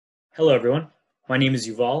Hello, everyone. My name is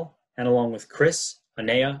Yuval, and along with Chris,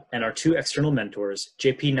 Anea, and our two external mentors,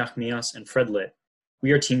 JP Nachmias and Fred Litt,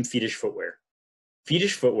 we are Team Feetish Footwear.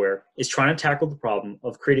 Feetish Footwear is trying to tackle the problem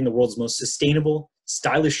of creating the world's most sustainable,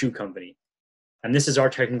 stylish shoe company, and this is our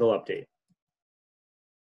technical update.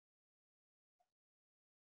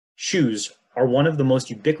 Shoes are one of the most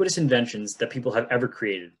ubiquitous inventions that people have ever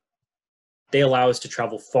created. They allow us to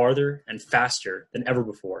travel farther and faster than ever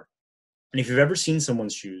before. And if you've ever seen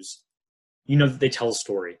someone's shoes, you know that they tell a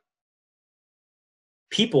story.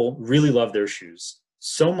 People really love their shoes,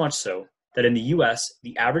 so much so that in the US,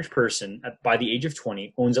 the average person by the age of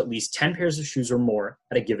 20 owns at least 10 pairs of shoes or more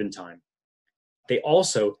at a given time. They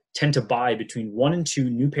also tend to buy between 1 and 2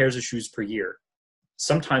 new pairs of shoes per year,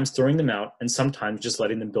 sometimes throwing them out and sometimes just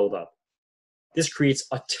letting them build up. This creates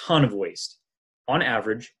a ton of waste. On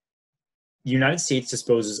average, the United States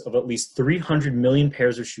disposes of at least 300 million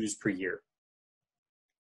pairs of shoes per year.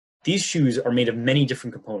 These shoes are made of many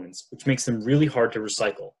different components, which makes them really hard to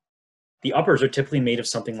recycle. The uppers are typically made of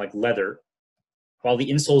something like leather, while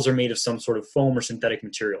the insoles are made of some sort of foam or synthetic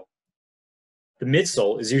material. The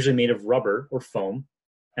midsole is usually made of rubber or foam,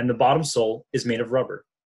 and the bottom sole is made of rubber.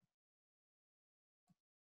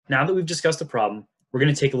 Now that we've discussed the problem, we're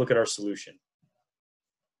going to take a look at our solution.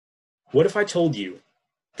 What if I told you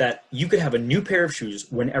that you could have a new pair of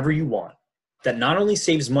shoes whenever you want, that not only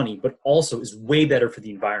saves money, but also is way better for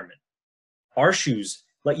the environment? Our shoes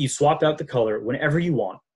let you swap out the color whenever you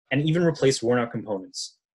want and even replace worn out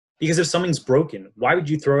components. Because if something's broken, why would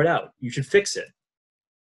you throw it out? You should fix it.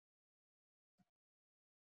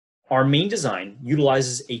 Our main design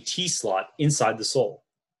utilizes a T-slot inside the sole.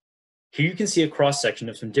 Here you can see a cross-section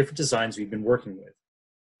of some different designs we've been working with.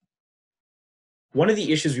 One of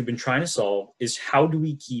the issues we've been trying to solve is how do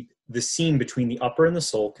we keep the seam between the upper and the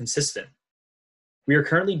sole consistent? We are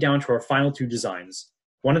currently down to our final 2 designs,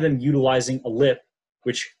 one of them utilizing a lip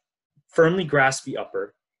which firmly grasps the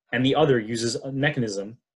upper, and the other uses a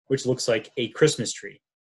mechanism which looks like a Christmas tree.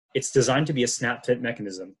 It's designed to be a snap-fit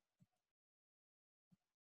mechanism.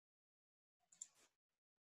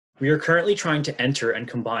 We are currently trying to enter and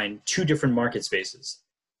combine 2 different market spaces.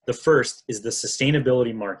 The first is the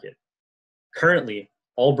sustainability market. Currently,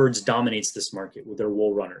 Allbirds dominates this market with their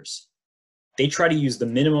wool runners. They try to use the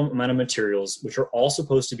minimum amount of materials, which are all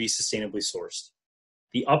supposed to be sustainably sourced.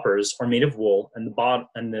 The uppers are made of wool, and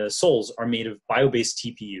the soles are made of bio-based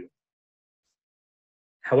TPU.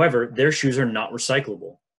 However, their shoes are not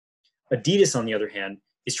recyclable. Adidas, on the other hand,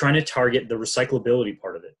 is trying to target the recyclability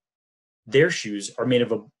part of it. Their shoes are made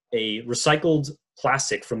of a recycled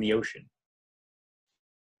plastic from the ocean.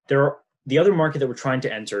 The other market that we're trying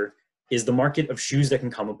to enter is the market of shoes that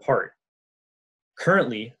can come apart.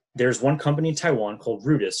 Currently, there's one company in Taiwan called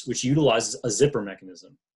Rudis, which utilizes a zipper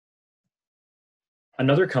mechanism.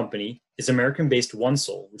 Another company is American-based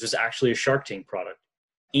OneSole, which is actually a Shark Tank product,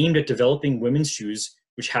 aimed at developing women's shoes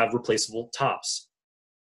which have replaceable tops.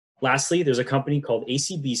 Lastly, there's a company called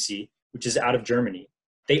ACBC, which is out of Germany.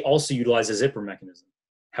 They also utilize a zipper mechanism.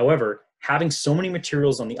 However, having so many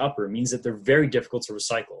materials on the upper means that they're very difficult to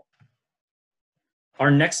recycle.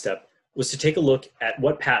 Our next step was to take a look at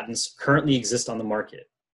what patents currently exist on the market.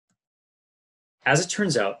 As it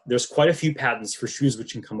turns out, there's quite a few patents for shoes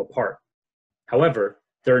which can come apart. However,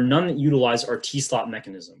 there are none that utilize our T-slot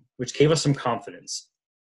mechanism, which gave us some confidence.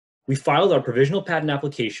 We filed our provisional patent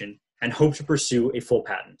application and hope to pursue a full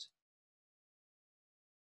patent.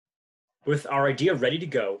 With our idea ready to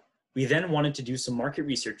go, we then wanted to do some market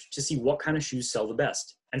research to see what kind of shoes sell the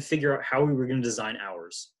best and figure out how we were going to design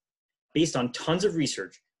ours. Based on tons of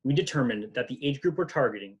research, we determined that the age group we're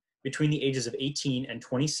targeting, between the ages of 18 and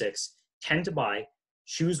 26, tend to buy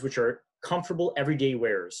shoes which are comfortable everyday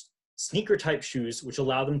wearers, sneaker-type shoes which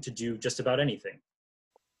allow them to do just about anything.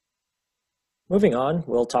 Moving on,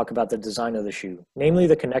 we'll talk about the design of the shoe, namely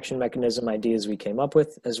the connection mechanism ideas we came up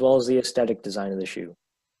with, as well as the aesthetic design of the shoe.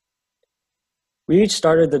 We each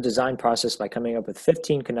started the design process by coming up with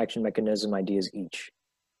 15 connection mechanism ideas each.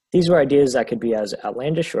 These were ideas that could be as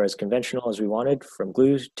outlandish or as conventional as we wanted, from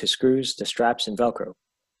glue to screws to straps and Velcro.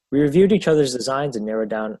 We reviewed each other's designs and narrowed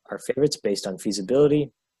down our favorites based on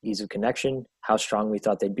feasibility, ease of connection, how strong we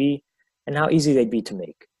thought they'd be, and how easy they'd be to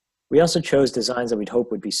make. We also chose designs that we'd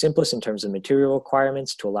hope would be simplest in terms of material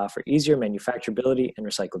requirements to allow for easier manufacturability and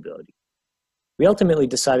recyclability. We ultimately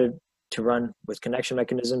decided to run with connection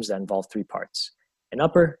mechanisms that involve 3 parts: an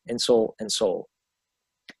upper, insole, and sole.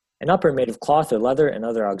 An upper made of cloth or leather and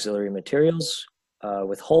other auxiliary materials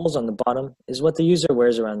with holes on the bottom is what the user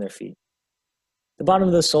wears around their feet. The bottom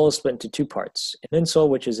of the sole is split into 2 parts, an insole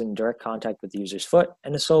which is in direct contact with the user's foot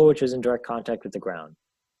and a sole which is in direct contact with the ground.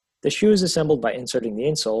 The shoe is assembled by inserting the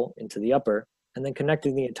insole into the upper and then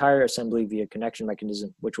connecting the entire assembly via connection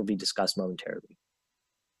mechanism, which will be discussed momentarily.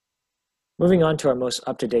 Moving on to our most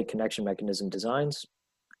up-to-date connection mechanism designs,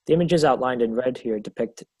 the images outlined in red here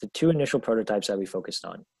depict the two initial prototypes that we focused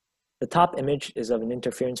on. The top image is of an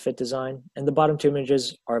interference fit design, and the bottom two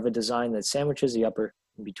images are of a design that sandwiches the upper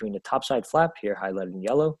in between the topside flap, here highlighted in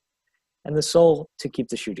yellow, and the sole to keep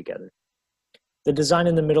the shoe together. The design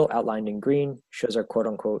in the middle, outlined in green, shows our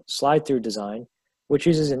quote-unquote slide-through design, which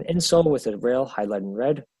uses an insole with a rail highlighted in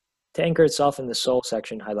red to anchor itself in the sole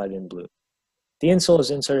section highlighted in blue. The insole is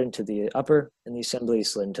inserted into the upper, and the assembly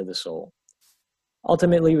is slid into the sole.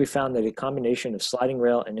 Ultimately, we found that a combination of sliding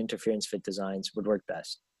rail and interference fit designs would work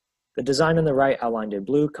best. The design on the right, outlined in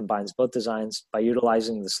blue, combines both designs by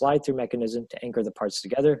utilizing the slide-through mechanism to anchor the parts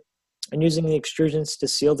together and using the extrusions to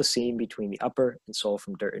seal the seam between the upper and sole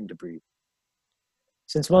from dirt and debris.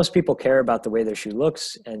 Since most people care about the way their shoe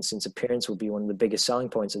looks, and since appearance will be one of the biggest selling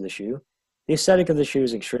points of the shoe, the aesthetic of the shoe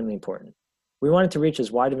is extremely important. We wanted to reach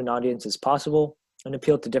as wide of an audience as possible and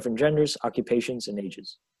appeal to different genders, occupations, and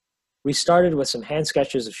ages. We started with some hand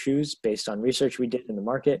sketches of shoes based on research we did in the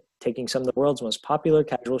market, taking some of the world's most popular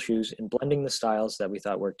casual shoes and blending the styles that we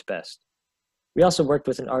thought worked best. We also worked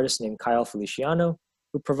with an artist named Kyle Feliciano,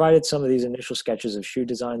 who provided some of these initial sketches of shoe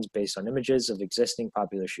designs based on images of existing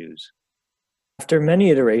popular shoes. After many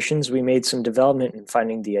iterations, we made some development in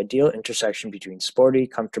finding the ideal intersection between sporty,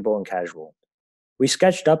 comfortable, and casual. We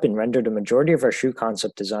sketched up and rendered a majority of our shoe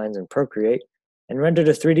concept designs in Procreate and rendered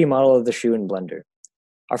a 3D model of the shoe in Blender.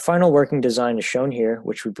 Our final working design is shown here,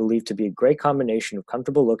 which we believe to be a great combination of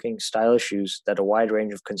comfortable-looking, stylish shoes that a wide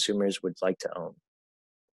range of consumers would like to own.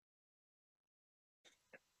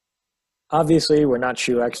 Obviously, we're not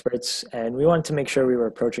shoe experts, and we wanted to make sure we were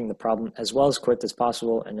approaching the problem as well as quick as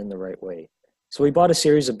possible and in the right way. So we bought a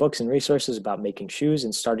series of books and resources about making shoes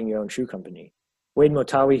and starting your own shoe company. Wade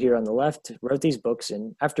Motawi here on the left wrote these books,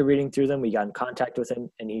 and after reading through them, we got in contact with him,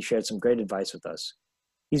 and he shared some great advice with us.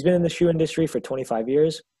 He's been in the shoe industry for 25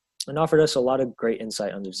 years and offered us a lot of great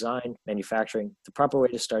insight on design, manufacturing, the proper way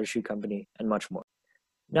to start a shoe company, and much more.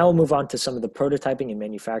 Now we'll move on to some of the prototyping and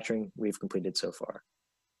manufacturing we've completed so far.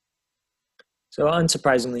 So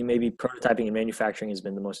unsurprisingly, maybe prototyping and manufacturing has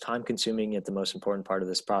been the most time-consuming yet the most important part of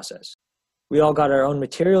this process. We all got our own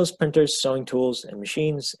materials, printers, sewing tools, and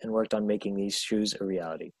machines, and worked on making these shoes a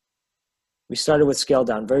reality. We started with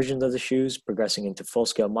scaled-down versions of the shoes, progressing into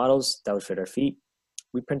full-scale models that would fit our feet.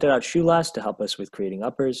 We printed out shoe lasts to help us with creating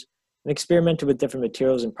uppers, and experimented with different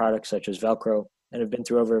materials and products such as Velcro, and have been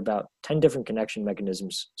through over about 10 different connection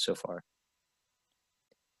mechanisms so far.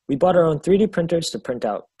 We bought our own 3D printers to print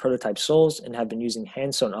out prototype soles and have been using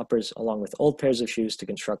hand-sewn uppers along with old pairs of shoes to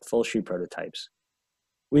construct full shoe prototypes.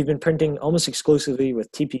 We've been printing almost exclusively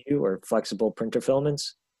with TPU, or flexible printer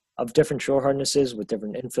filaments, of different shore hardnesses with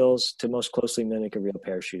different infills to most closely mimic a real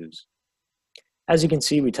pair of shoes. As you can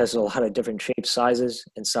see, we tested a lot of different shapes, sizes,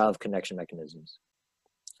 and style of connection mechanisms.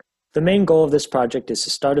 The main goal of this project is to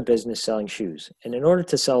start a business selling shoes, and in order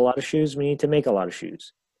to sell a lot of shoes, we need to make a lot of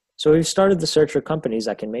shoes. So we've started the search for companies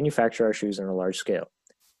that can manufacture our shoes on a large scale.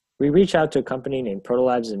 We reached out to a company named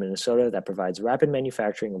Protolabs in Minnesota that provides rapid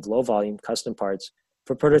manufacturing of low-volume, custom parts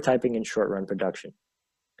for prototyping and short-run production.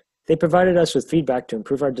 They provided us with feedback to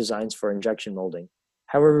improve our designs for injection molding.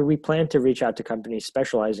 However, we plan to reach out to companies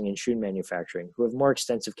specializing in shoe manufacturing who have more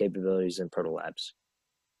extensive capabilities than Protolabs.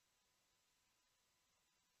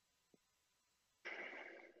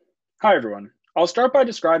 Hi, everyone. I'll start by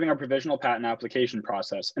describing our provisional patent application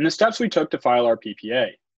process and the steps we took to file our PPA.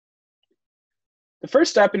 The first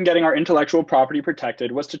step in getting our intellectual property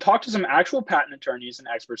protected was to talk to some actual patent attorneys and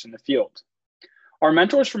experts in the field. Our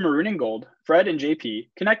mentors from Maroon and Gold, Fred and JP,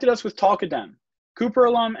 connected us with Tal Kadem, Cooper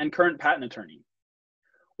alum and current patent attorney.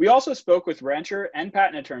 We also spoke with rancher and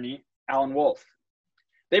patent attorney, Alan Wolf.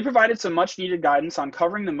 They provided some much needed guidance on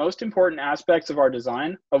covering the most important aspects of our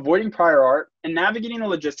design, avoiding prior art, and navigating the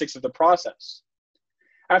logistics of the process.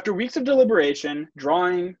 After weeks of deliberation,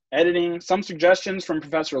 drawing, editing, some suggestions from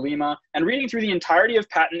Professor Lima, and reading through the entirety of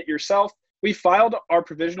Patent It Yourself, we filed our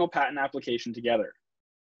provisional patent application together.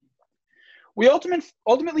 We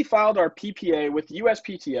ultimately filed our PPA with the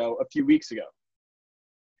USPTO a few weeks ago.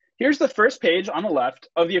 Here's the first page on the left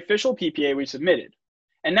of the official PPA we submitted,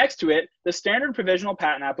 and next to it, the standard provisional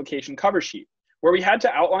patent application cover sheet, where we had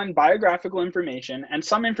to outline biographical information and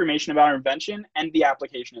some information about our invention and the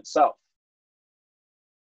application itself.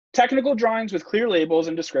 Technical drawings with clear labels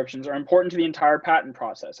and descriptions are important to the entire patent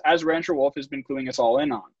process, as Rancher Wolf has been cluing us all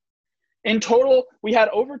in on. In total, we had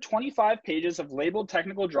over 25 pages of labeled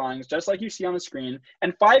technical drawings, just like you see on the screen,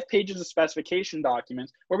 and 5 pages of specification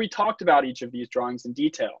documents where we talked about each of these drawings in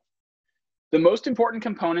detail. The most important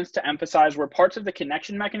components to emphasize were parts of the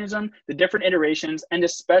connection mechanism, the different iterations, and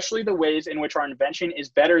especially the ways in which our invention is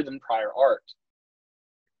better than prior art.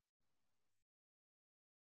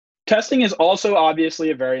 Testing is also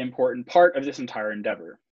obviously a very important part of this entire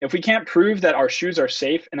endeavor. If we can't prove that our shoes are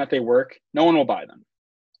safe and that they work, no one will buy them.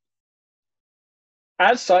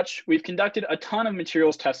 As such, we've conducted a ton of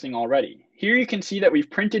materials testing already. Here you can see that we've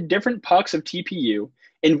printed different pucks of TPU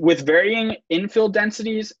with varying infill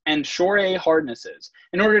densities and Shore hardnesses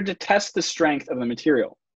in order to test the strength of the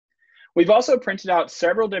material. We've also printed out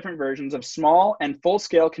several different versions of small and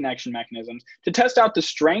full-scale connection mechanisms to test out the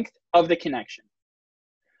strength of the connection.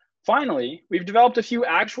 Finally, we've developed a few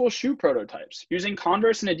actual shoe prototypes using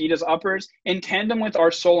Converse and Adidas uppers in tandem with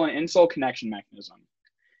our sole and insole connection mechanism.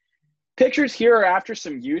 Pictures here are after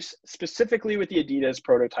some use, specifically with the Adidas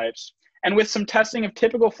prototypes, and with some testing of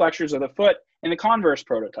typical flexures of the foot in the Converse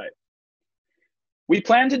prototype. We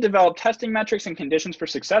plan to develop testing metrics and conditions for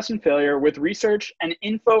success and failure with research and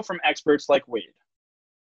info from experts like Wade.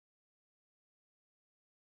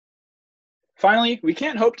 Finally, we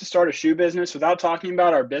can't hope to start a shoe business without talking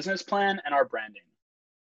about our business plan and our branding.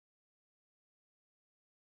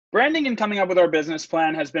 Branding and coming up with our business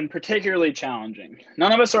plan has been particularly challenging.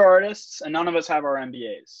 None of us are artists and none of us have our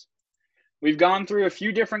MBAs. We've gone through a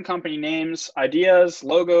few different company names, ideas,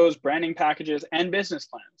 logos, branding packages, and business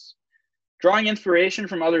plans, drawing inspiration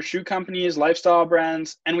from other shoe companies, lifestyle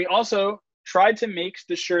brands, and we also tried to make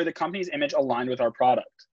sure the company's image aligned with our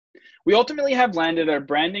product. We ultimately have landed a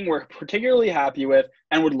branding we're particularly happy with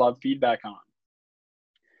and would love feedback on.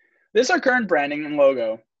 This is our current branding and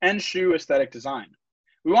logo and shoe aesthetic design.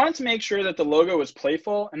 We wanted to make sure that the logo was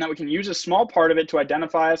playful and that we can use a small part of it to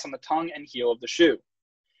identify us on the tongue and heel of the shoe.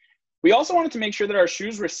 We also wanted to make sure that our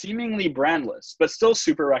shoes were seemingly brandless, but still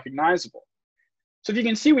super recognizable. So if you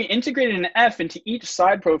can see, we integrated an F into each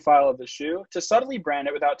side profile of the shoe to subtly brand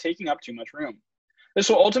it without taking up too much room. This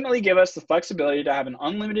will ultimately give us the flexibility to have an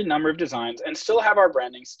unlimited number of designs and still have our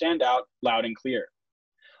branding stand out loud and clear.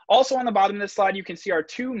 Also on the bottom of this slide, you can see our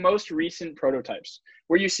two most recent prototypes,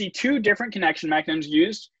 where you see two different connection mechanisms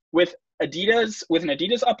used with an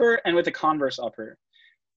Adidas upper and with a Converse upper.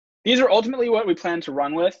 These are ultimately what we plan to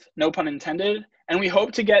run with, no pun intended, and we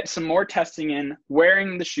hope to get some more testing in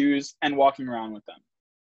wearing the shoes and walking around with them.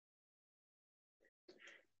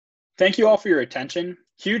 Thank you all for your attention.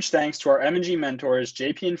 Huge thanks to our M&G mentors,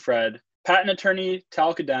 JP and Fred, patent attorney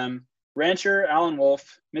Tal Kadem, rancher Alan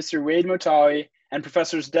Wolf, Mr. Wade Motawi, and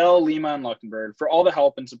Professors Dell, Lima, and Luchtenberg for all the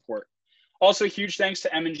help and support. Also, huge thanks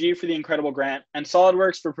to M&G for the incredible grant and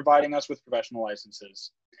SolidWorks for providing us with professional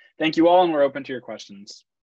licenses. Thank you all, and we're open to your questions.